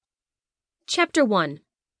Chapter 1.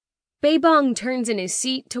 Baebong turns in his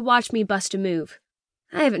seat to watch me bust a move.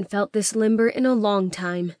 I haven't felt this limber in a long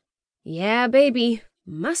time. Yeah, baby.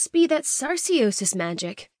 Must be that sarsiosis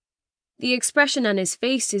magic. The expression on his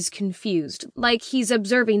face is confused, like he's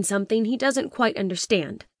observing something he doesn't quite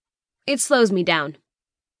understand. It slows me down.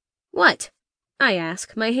 What? I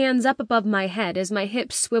ask, my hands up above my head as my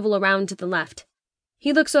hips swivel around to the left.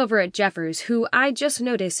 He looks over at Jeffers, who I just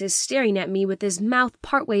notice is staring at me with his mouth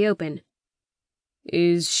partway open.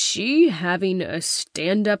 Is she having a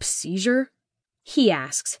stand-up seizure? He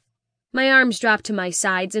asks. My arms drop to my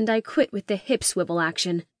sides and I quit with the hip swivel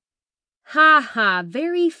action. Ha ha,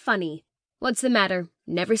 very funny. What's the matter?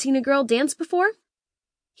 Never seen a girl dance before?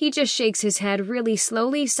 He just shakes his head really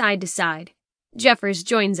slowly side to side. Jeffers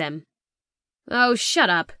joins him. Oh,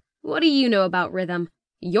 shut up. What do you know about rhythm?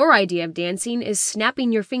 Your idea of dancing is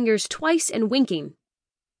snapping your fingers twice and winking.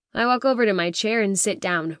 I walk over to my chair and sit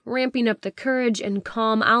down, ramping up the courage and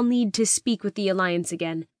calm I'll need to speak with the Alliance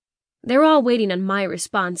again. They're all waiting on my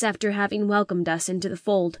response after having welcomed us into the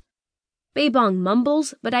fold. Baebong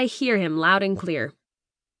mumbles, but I hear him loud and clear.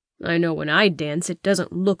 I know when I dance, it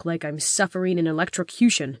doesn't look like I'm suffering an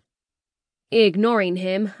electrocution. Ignoring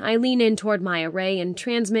him, I lean in toward my array and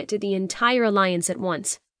transmit to the entire Alliance at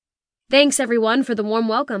once. Thanks, everyone, for the warm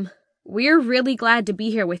welcome. We're really glad to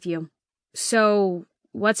be here with you. So,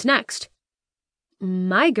 what's next?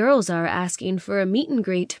 My girls are asking for a meet and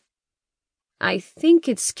greet. I think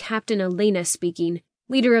it's Captain Elena speaking,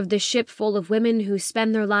 leader of the ship full of women who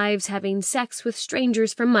spend their lives having sex with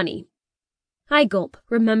strangers for money. I gulp,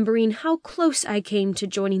 remembering how close I came to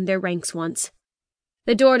joining their ranks once.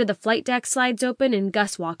 The door to the flight deck slides open and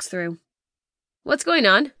Gus walks through. What's going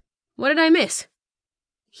on? What did I miss?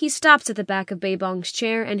 He stops at the back of Baebong's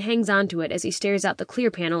chair and hangs onto it as he stares out the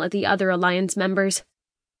clear panel at the other Alliance members.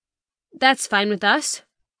 That's fine with us,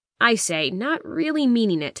 I say, not really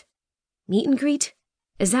meaning it. Meet and greet?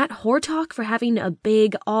 Is that whore talk for having a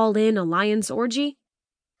big, all-in Alliance orgy?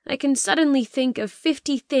 I can suddenly think of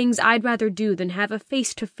 50 things I'd rather do than have a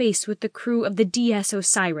face-to-face with the crew of the DS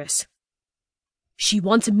Osiris. She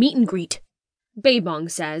wants a meet and greet,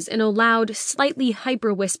 Baebong says in a loud, slightly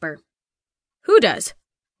hyper whisper. Who does?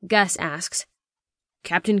 Gus asks.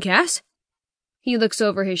 Captain Cass? He looks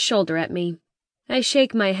over his shoulder at me. I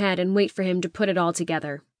shake my head and wait for him to put it all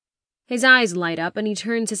together. His eyes light up and he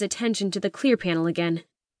turns his attention to the clear panel again.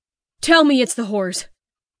 Tell me it's the whores.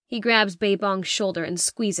 He grabs Baebong's shoulder and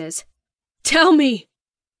squeezes. Tell me!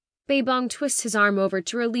 Baebong twists his arm over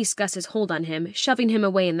to release Gus's hold on him, shoving him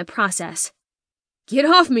away in the process. Get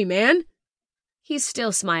off me, man! He's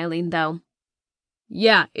still smiling, though.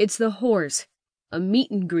 Yeah, it's the whores. A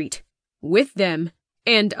meet and greet. With them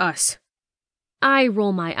and us. I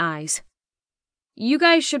roll my eyes. You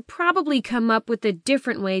guys should probably come up with a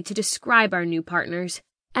different way to describe our new partners.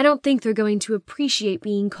 I don't think they're going to appreciate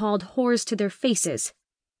being called whores to their faces.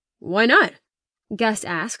 Why not? Gus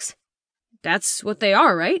asks. That's what they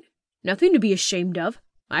are, right? Nothing to be ashamed of.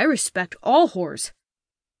 I respect all whores.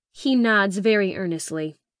 He nods very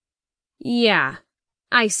earnestly. Yeah,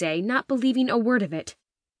 I say, not believing a word of it.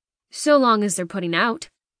 So long as they're putting out.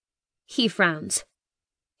 He frowns.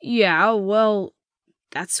 Yeah, well,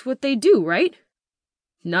 that's what they do, right?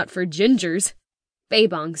 Not for gingers,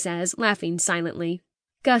 Baebong says, laughing silently.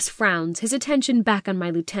 Gus frowns, his attention back on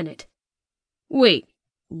my lieutenant. Wait,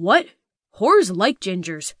 what? Whores like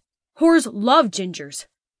gingers. Whores love gingers.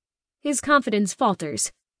 His confidence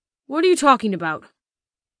falters. What are you talking about?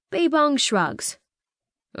 Baebong shrugs.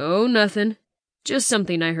 Oh, nothing. Just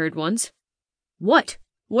something I heard once. What?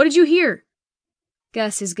 What did you hear?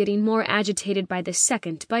 Gus is getting more agitated by the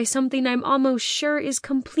second by something I'm almost sure is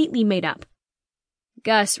completely made up.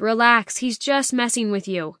 Gus, relax, he's just messing with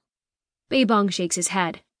you. Baebong shakes his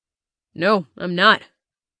head. No, I'm not.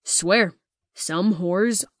 Swear, some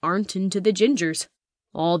whores aren't into the gingers.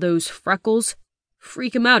 All those freckles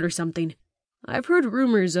freak 'em out or something. I've heard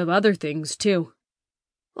rumors of other things, too.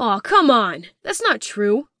 Aw, come on! That's not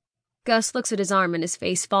true! Gus looks at his arm and his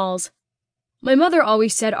face falls. My mother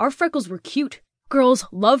always said our freckles were cute. Girls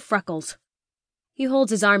love freckles. He holds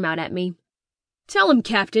his arm out at me. Tell him,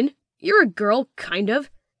 Captain. You're a girl, kind of.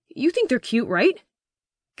 You think they're cute, right?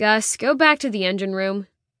 Gus, go back to the engine room.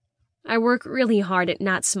 I work really hard at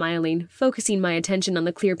not smiling, focusing my attention on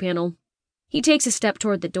the clear panel. He takes a step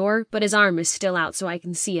toward the door, but his arm is still out so I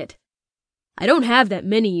can see it. I don't have that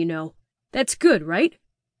many, you know. That's good, right?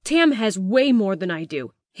 Tam has way more than I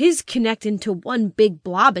do. His connect into one big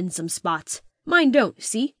blob in some spots. Mine don't,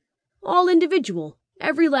 see? All individual.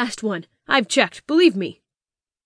 Every last one. I've checked, believe me.